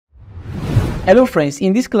Hello friends,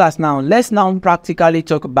 in this class now, let's now practically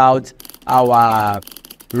talk about our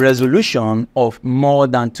resolution of more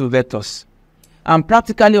than 2 vectors. And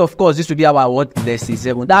practically, of course, this will be our lesson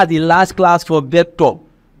 7. That's the last class for vector.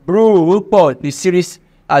 Bro, the series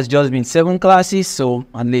has just been 7 classes, so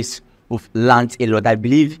at least we've learned a lot. I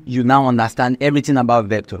believe you now understand everything about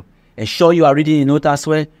vector. Ensure you are reading a note as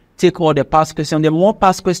well. Take all the past questions. The more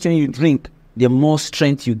past questions you drink, the more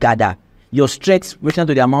strength you gather. Your strength related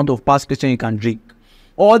to the amount of past questions you can drink.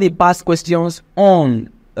 All the past questions on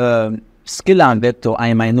scalar and vector are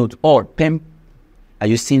in my note, or pen. Are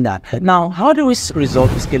you seeing that? Now, how do we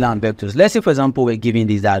resolve scalar and vectors? Let's say, for example, we're given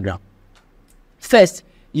this diagram. First,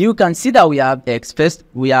 you can see that we have x. First,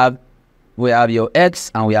 we have your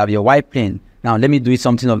x and we have your y plane. Now, let me do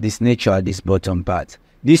something of this nature at this bottom part.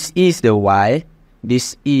 This is the y.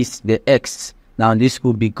 This is the x. Now, this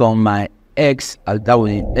will become my x, that will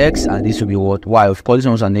be x, and this will be what? Y. Of course, this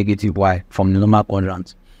one's a negative y from the normal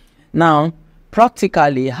quadrant. Now,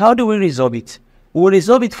 practically, how do we resolve it? We will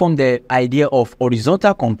resolve it from the idea of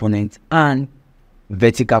horizontal component and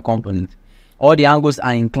vertical component. All the angles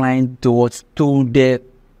are inclined towards to the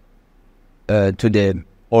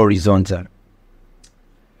horizontal.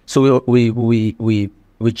 So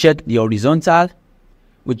we check the horizontal,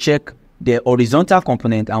 we check the horizontal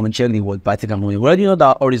component, and we check the vertical component. We already know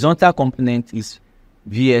that horizontal component is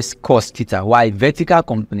Vs cos theta, while vertical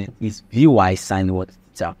component is Vy sin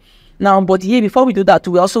theta. Now, but here, before we do that,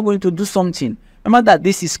 we're also going to do something. Remember that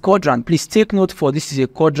this is quadrant. Please take note for this is a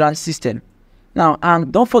quadrant system. Now,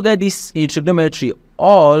 and don't forget this in trigonometry.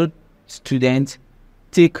 All students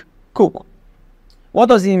take cook. What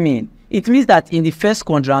does it mean? It means that in the first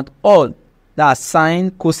quadrant, all that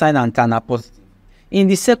sine, cosine, and tan are positive. In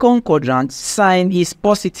the second quadrant, sine is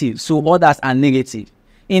positive, so others are negative.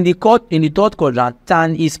 In the third quadrant,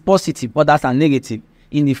 tan is positive, others are negative.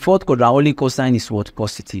 In the fourth quadrant, only cosine is what?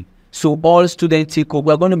 Positive. So all students take up,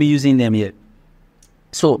 we're going to be using them here.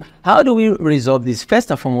 So how do we resolve this? First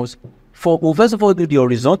and foremost, we'll first of all do the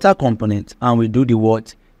horizontal component, and we do the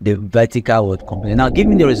what? The vertical component. Now, give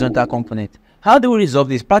me the horizontal component. How do we resolve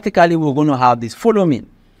this? Practically, we're going to have this. Follow me.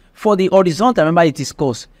 For the horizontal, remember it is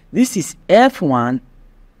cos. This is F1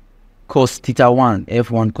 cos theta 1.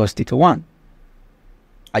 F1 cos theta 1.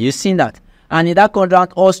 Are you seeing that? And in that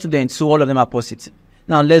quadrant, all students, so all of them are positive.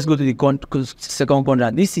 Now, let's go to the second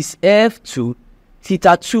quadrant. This is F2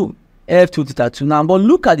 theta 2. F2 theta 2. Now, but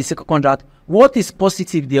look at the second quadrant. What is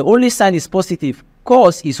positive? The only sign is positive.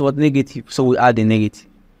 Cos is what? Negative. So we add the negative.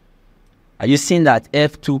 Are you seeing that?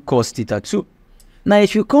 F2 cos theta 2. Now,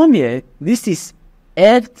 if you come here, this is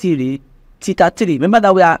F3 theta 3. Remember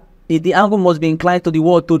that the angle must be inclined to the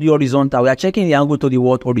what? To the horizontal. We are checking the angle to the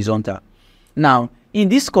what? Horizontal. Now, in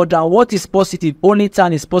this quadrant, what is positive? Only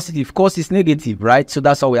tan is positive. Cos is negative, right? So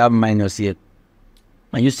that's why we have minus here.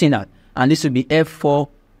 And you see that? And this will be F4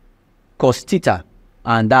 cos theta.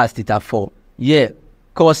 And that's theta 4. Yeah,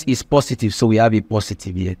 cos is positive, so we have a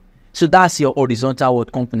positive here. So that's your horizontal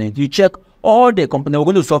component. You check all the components. We're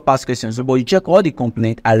going to solve past questions, but you check all the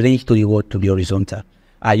components arranged to the what? To the horizontal.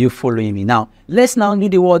 Are you following me? Now, let's now do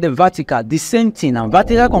the vertical. The same thing. Now,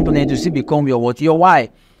 vertical component you see become your what? Your y.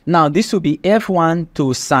 Now, this will be F1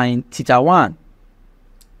 to sine theta 1.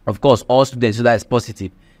 Of course, all students, so that is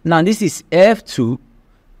positive. Now, this is F2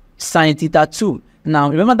 sine theta 2. Now,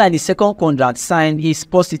 remember that in the second quadrant, sine is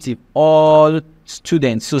positive. All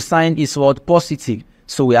students, so sine is what? Positive.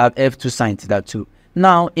 So we have F2 sine theta 2.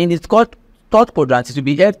 Now, in the third quadrant, it will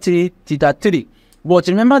be F3 theta 3. But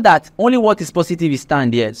remember that only what is positive is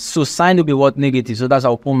tan here. So sine will be what? Negative. So that's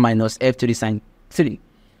our point minus F3 sine 3.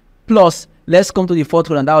 Plus, let's come to the fourth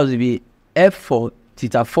quadrant. That will be F4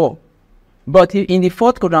 theta 4. But in the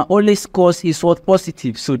fourth quadrant, only cos is what?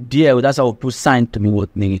 Positive. So there, that's how we put sine to be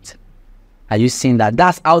what? Negative. Are you seeing that?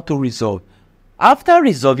 That's how to resolve. After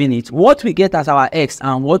resolving it, what we get as our x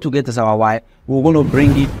and what we get as our y, we're going to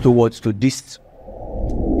bring it towards to this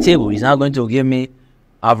table. It's now going to give me,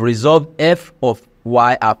 I've resolved f of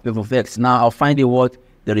y and f of x. Now I'll find the what?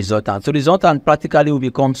 The resultant. So resultant practically will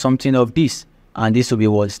become something of this. And this will be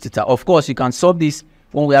what? Theta. Of course, you can solve this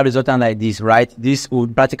when we have resultant like this, right? This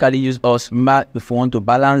would practically use us if we want to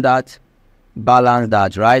balance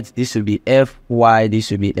that, right? This will be fy,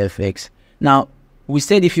 this will be fx. Now, we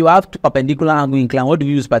said if you have two perpendicular angle inclined, what do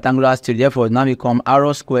we use? Rectangular theory. Therefore, now become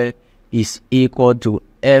r squared is equal to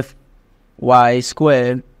fy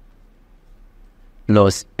squared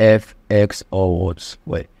plus fx or what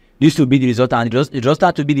squared. This will be the resultant. It just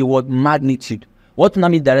has to be the word magnitude. What now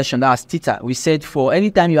means direction? That's theta. We said for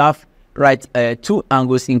any time you have two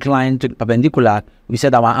angles inclined to the perpendicular, we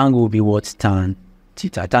said our angle will be what? Tan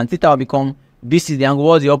theta. Tan theta will become this is the angle,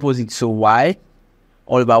 what's the opposite? So y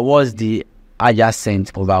all over what's the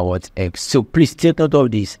adjacent over what? X. So please take note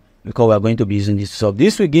of this because we're going to be using this to solve.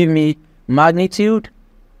 This will give me magnitude,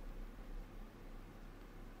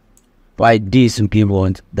 while this will give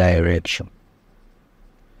what? Direction.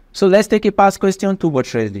 So let's take a past question to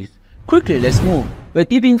buttress this. Quickly, let's move. We're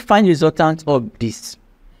giving find resultant of this.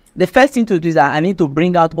 The first thing to do is that I need to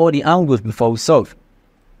bring out all the angles before we solve.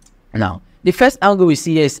 Now, the first angle we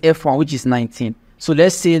see here is F1, which is 19. So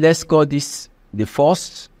let's call this the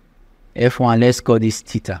first F1, let's call this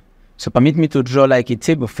theta. So permit me to draw like a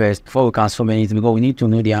table first before we can solve anything, because we need to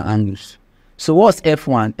know their angles. So what's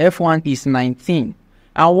F1? F1 is 19.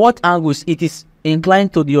 And what angles? It is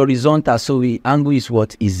inclined to the horizontal, so the angle is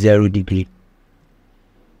what? Is 0 degree.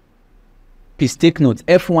 Please take note.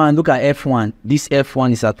 F1, look at F1. This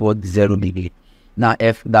F1 is at what? 0 degree. Now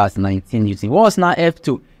that's 19 Newton. What's now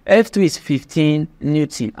F2? F2 is 15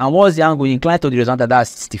 Newton. And what's the angle inclined to the horizontal?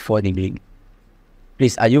 That's 64 degree.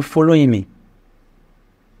 Please, are you following me?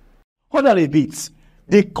 Hold on a bit.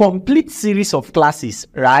 The complete series of classes,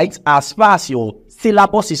 right, as far as your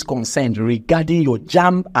syllabus is concerned regarding your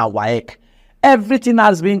Jamb and Waec, everything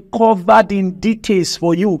has been covered in details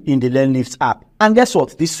for you in the LearnLift app. And guess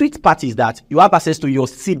what? The sweet part is that you have access to your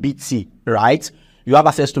CBT, right? You have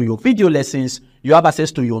access to your video lessons, you have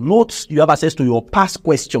access to your notes, you have access to your past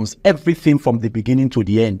questions. Everything from the beginning to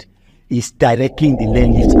the end is directly in the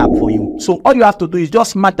LearnLift app for you. So all you have to do is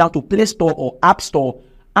just mark down to Play Store or App Store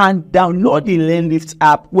and download the LearnLift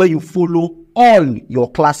app, where you follow all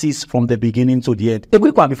your classes from the beginning to the end. A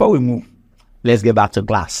quick one before we move. Let's get back to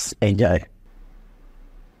class. Enjoy.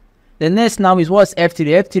 The next now is what's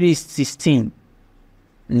F3? F3 is 16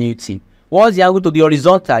 Newton. What's the angle to the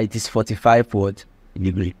horizontal? It is 45 what?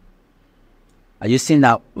 Degree. Are you seeing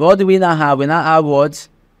that? What do we now have? We now have what?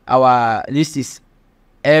 This is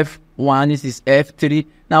F1, this is F3.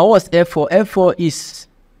 Now what's F4? F4 is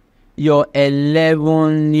your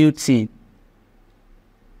 11 Newton.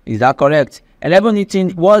 Is that correct? 11 Newton,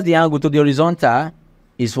 what's the angle to the horizontal?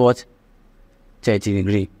 Is what? 30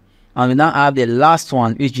 degree. And we now have the last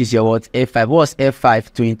one, which is your what? F5. What's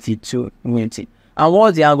F5? 22 Newton. And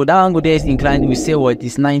what's the angle? That angle there is inclined. We say what?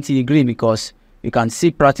 It's 90 degree, because you can see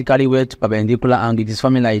practically where the perpendicular angle is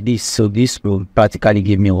forming like this. So this will practically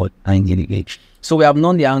give me what? 90 degree. So we have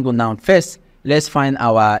known the angle now. First, let's find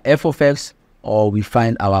our f of x, or we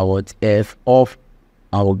find our what? F of,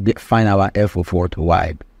 I will find our f of what?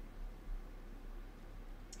 Y.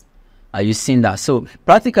 Are you seeing that? So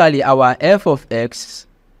practically our f of x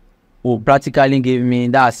will practically give me,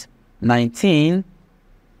 that's 19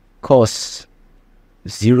 cos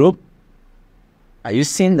 0. Are you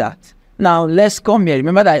seeing that? Now let's come here.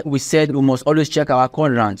 Remember that we said we must always check our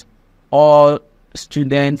quadrant. All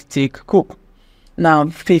students take cook. Now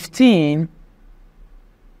 15,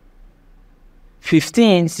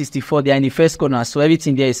 64, they are in the first quadrant, so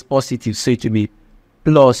everything there is positive, so it will be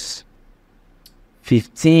plus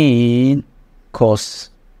 15 cos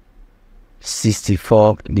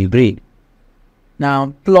 64 degree.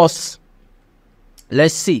 Now plus,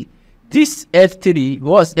 let's see, this F3,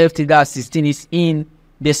 what's F3? That's 16, is in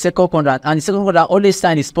the second quadrant, and the second quadrant always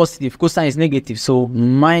sign is positive, cosine is negative, so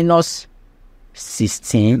minus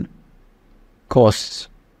 16 cos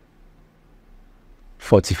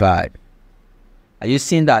 45. Are you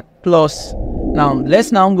seeing that? Plus, now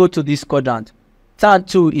let's now go to this quadrant. Tan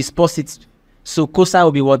 2 is positive, so cosine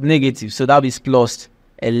will be what? Negative, so that is plus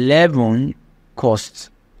 11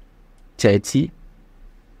 cos 30.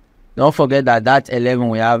 Don't forget that that 11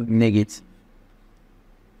 we have negative.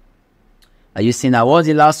 Are you seeing that? What's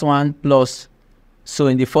the last one? Plus, so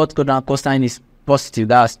in the fourth quadrant cosine is positive,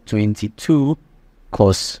 that's 22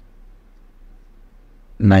 cos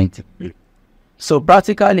 90. So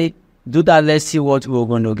practically do that. Let's see what we're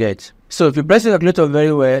going to get. So if you press the calculator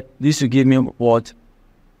very well, this will give me what?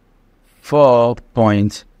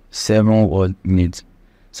 4.7 watt newton.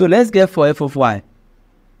 So let's get for f of y.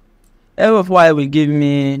 F of y will give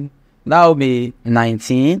me, that will be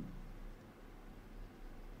 19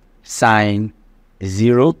 sine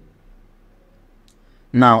 0.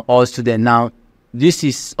 Now all student, now this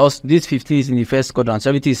is us, this 15 is in the first quadrant,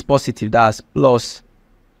 so everything is positive, that's plus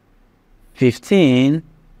 15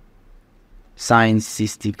 sine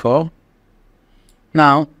 64.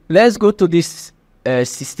 Now let's go to this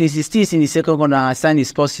 16. 16 is in the second quadrant and sine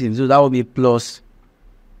is positive, so that will be plus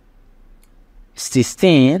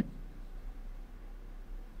 16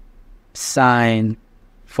 sine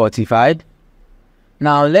 45.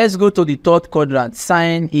 Now let's go to the third quadrant.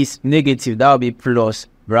 Sine is negative, that will be plus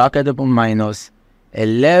bracket open minus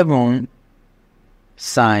 11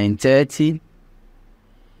 sine 30.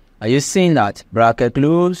 Are you seeing that? Bracket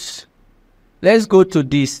close. Let's go to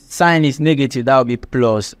this. Sign is negative. That will be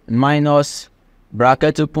plus. Minus.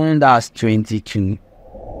 Bracket open. That's 22.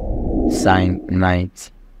 Sign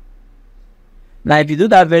 90. Now, if you do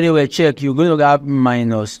that very well, check. You're going to have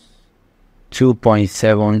minus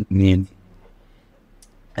 2.7 newton.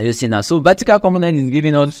 Are you seeing that? So vertical component is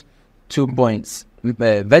giving us 2 points.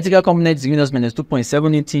 Vertical component is giving us minus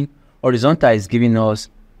 2.7 newton. Horizontal is giving us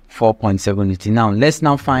 4.7 newton. Now let's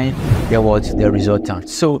now find the resultant.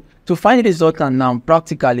 So to find the resultant now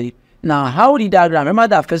practically, now how the diagram, remember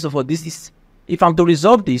that first of all, this is, if I'm to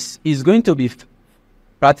resolve this, is going to be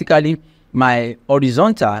practically my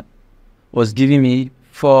horizontal was giving me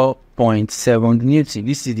 4.7 newton.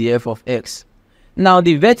 This is the f of x. Now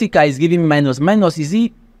the vertical is giving minus. Minus is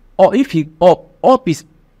it, or if he up is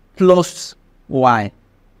plus y.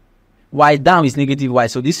 Y down is negative y,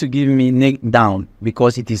 so this will give me down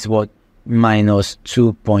because it is what? Minus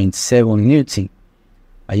 2.7 newton.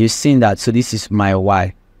 Are you seeing that? So this is my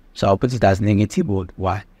y. So I'll put it as negative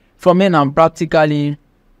y. From here now, practically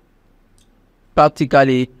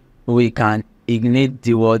we can ignite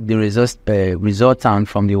the word resultant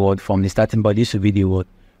from the starting body. This will be the word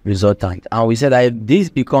resultant. And we said that if this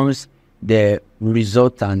becomes the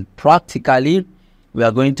resultant, practically we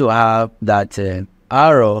are going to have that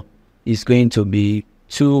arrow is going to be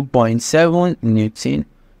 2.7 newton,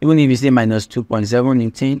 even if you say minus 2.7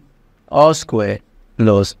 newton all squared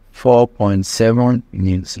plus 4.7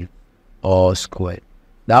 newton all squared.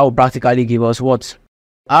 That will practically give us what?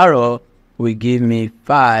 Arrow will give me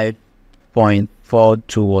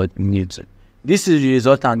 5.42 newton. This is the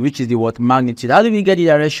resultant, which is the what? Magnitude. How do we get the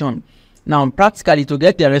direction? Now practically, to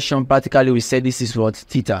get direction, practically we said this is what?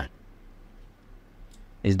 Theta.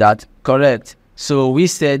 Is that correct? So we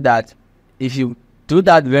said that if you do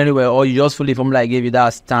that very well, or you just fully formula I gave you,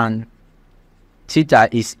 that tan theta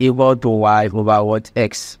is equal to y over what?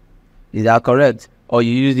 X. Is that correct? Or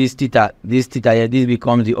you use this theta here, this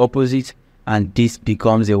becomes the opposite, and this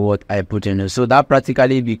becomes a what? Hypotenuse. So that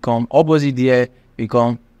practically become opposite here,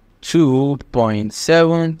 become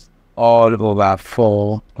 2.7 all over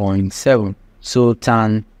 4.7. So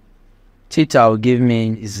tan theta will give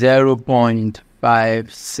me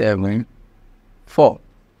 0.574.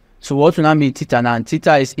 So what will now be theta now?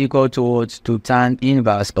 Theta is equal to what? To tan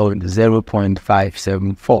inverse of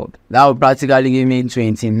 0.574. That will practically give me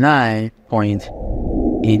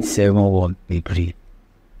 29.871 degree.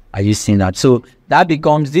 Are you seeing that? So that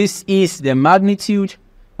becomes, this is the magnitude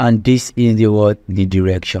and this is the what? The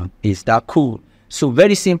direction. Is that cool? So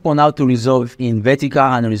very simple now to resolve in vertical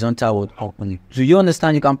and horizontal component. Do you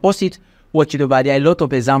understand? You can pause it, watch it over there. A lot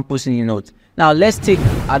of examples in your notes. Now let's take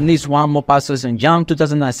at least one more passage on Jamb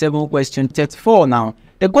 2007 question 34 now.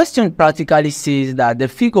 The question practically says that the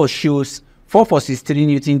figure shows 4 forces 3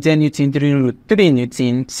 newton, 10 newton, 3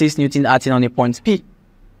 newton, 6 newton acting on a point P.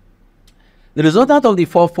 The resultant of the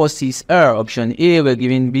 4 forces are option A, we're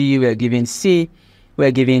given B, we're given C,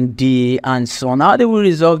 we're given D, and so on. How do we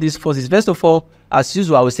resolve these forces? First of all, as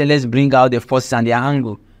usual, I will say let's bring out the forces and their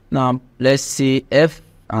angle. Now let's say F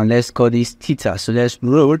and let's call this theta. So let's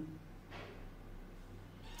roll.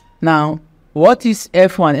 Now, what is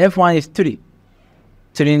F1? F1 is 3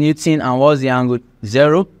 newton, and what's the angle?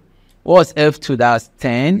 0. What's F2? That's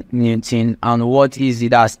 10 newton, and what is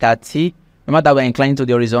it? That's 30. Remember that we're inclined to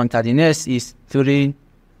the horizontal. The next is 3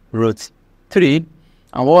 root 3,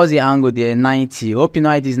 and what's the angle there? 90. Hope you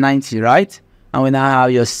know it is 90, right? And we now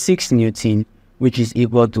have your 6 newton, which is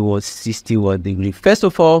equal to what? 60 degree. First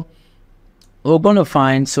of all, we're going to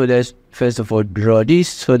find, so let's first of all draw this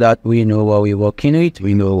so that we know what we're working with.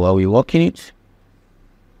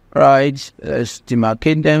 Right, let's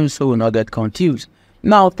demarcate them so we'll not get confused.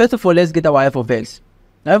 Now first of all, let's get our f of x.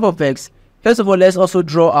 F of x, first of all, let's also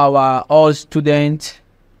draw our all student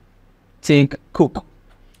think cook.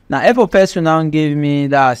 Now f of x will now give me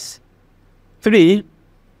that's 3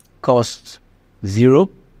 cos 0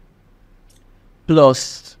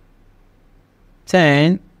 plus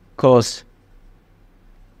 10 cos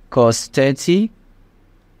 30.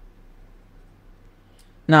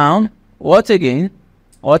 Now, what again?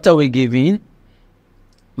 What are we giving?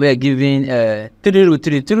 We are giving 3 root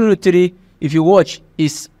 3. 3 root 3, if you watch,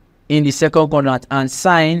 is in the second quadrant, and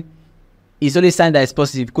sine is only sign that is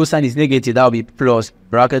positive. Cosine is negative, that will be plus,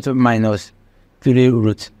 bracket minus 3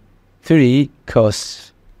 root 3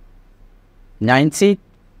 cos 90.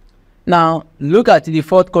 Now, look at the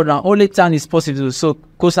fourth quadrant, only tan is positive, so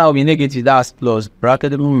cosine will be negative, that's plus,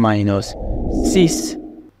 bracket minus 6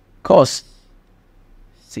 cos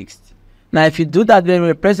 60. Now, if you do that, then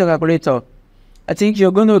we press the calculator, I think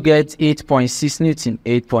you're going to get 8.6 newton,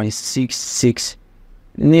 8.66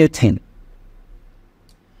 Newton.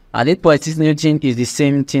 And 8.6 Newton is the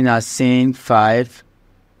same thing as saying 5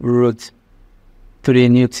 root 3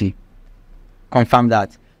 Newton. Confirm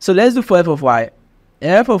that. So let's do for f of y.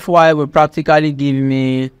 F of y will practically give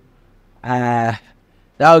me, that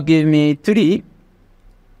will give me 3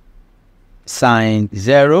 sine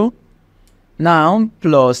 0. Now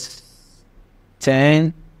plus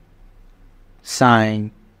 10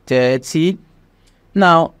 sine 30.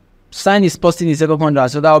 Now sine is positive in the second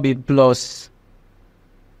quadrant, so that will be plus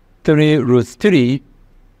 3 root 3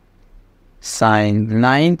 sine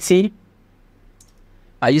 90.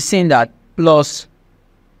 Are you seeing that? Plus,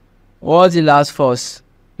 what's the last force?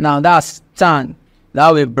 Now that's tan. That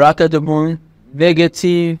will bracket open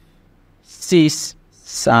negative 6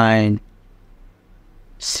 sine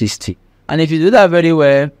 60. And if you do that very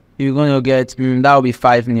well, you're going to get, that will be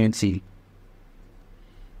 5 Newton.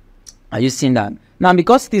 Are you seeing that? Now,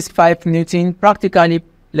 because it is 5 Newton, practically,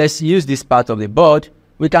 let's use this part of the board.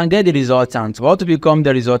 We can get the resultant. What will become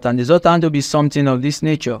the resultant? The resultant will be something of this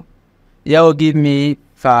nature. Here will give me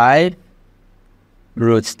 5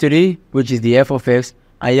 root 3, which is the f of x,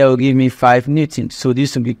 and here will give me 5 Newton. So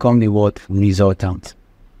this will become the what? Resultant.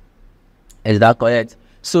 Is that correct?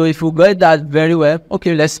 So if we get that very well,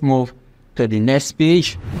 okay, let's move to the next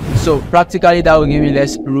page. So practically that will give me,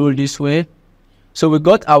 let's rule this way. So we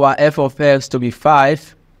got our f of x to be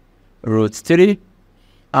 5 root 3,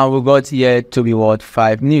 and we got here to be what?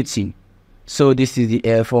 5 Newton. So this is the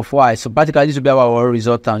f of y. So practically this will be our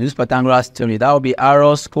resultant. Use Pythagoras theory. That will be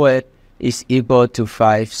r squared is equal to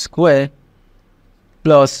 5 squared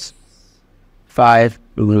plus 5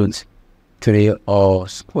 root 3 all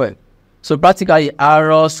squared. So practically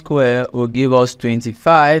r squared will give us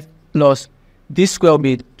 25 plus this square will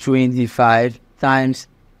be 25 times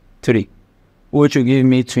 3, which will give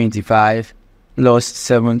me 25 plus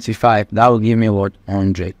 75. That will give me what?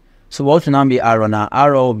 100. So what will now be r? Now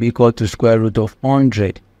r will be equal to square root of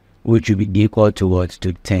 100, which will be equal to what?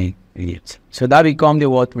 To 10 Newton. So that becomes the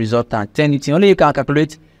what? Resultant 10 Newton. Only you can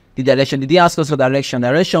calculate the direction. Did they ask us for direction?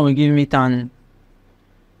 Direction will give me tan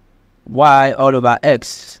y all over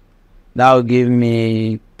x. That will give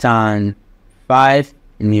me tan 5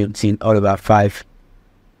 Newton all over 5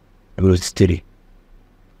 root 3.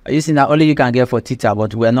 Are you seeing that? Only you can get for theta,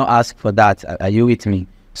 but we're not asked for that. Are you with me?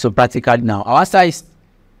 So practically now, our answer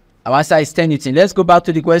is 10 Newton. Let's go back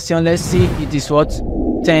to the question. Let's see it is what?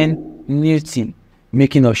 10 Newton.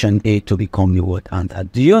 Making option A to become the word answer.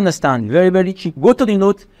 Do you understand? Very, very cheap. Go to the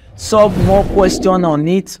note, solve more question on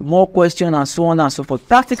it, more question and so on and so forth.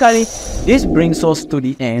 Practically, this brings us to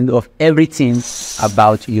the end of everything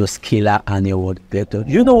about your scalar and your word vector.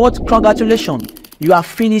 You know what? Congratulations. You have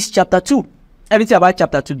finished chapter 2. Everything about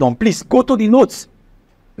chapter 2 done. Please go to the notes.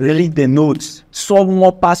 Read the notes. Solve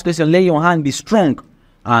more past questions. Lay your hand. Be strong.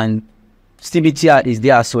 And CBTR is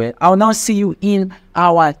there as well. I'll now see you in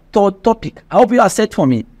our third topic. I hope you are set for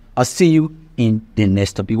me. I'll see you in the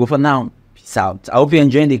next topic. But for now, peace out. I hope you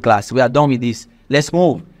enjoyed the class. We are done with this. Let's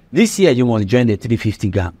move. This year, you must join the 350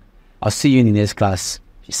 gang. I'll see you in the next class.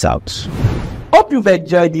 Peace out. Hope you've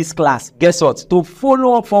enjoyed this class. Guess what? To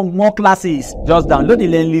follow up for more classes, just download the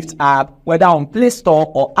LearnLift app, whether on Play Store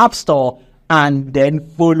or App Store, and then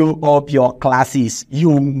follow up your classes.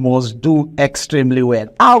 You must do extremely well.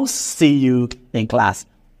 I'll see you in class.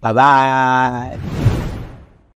 Bye-bye.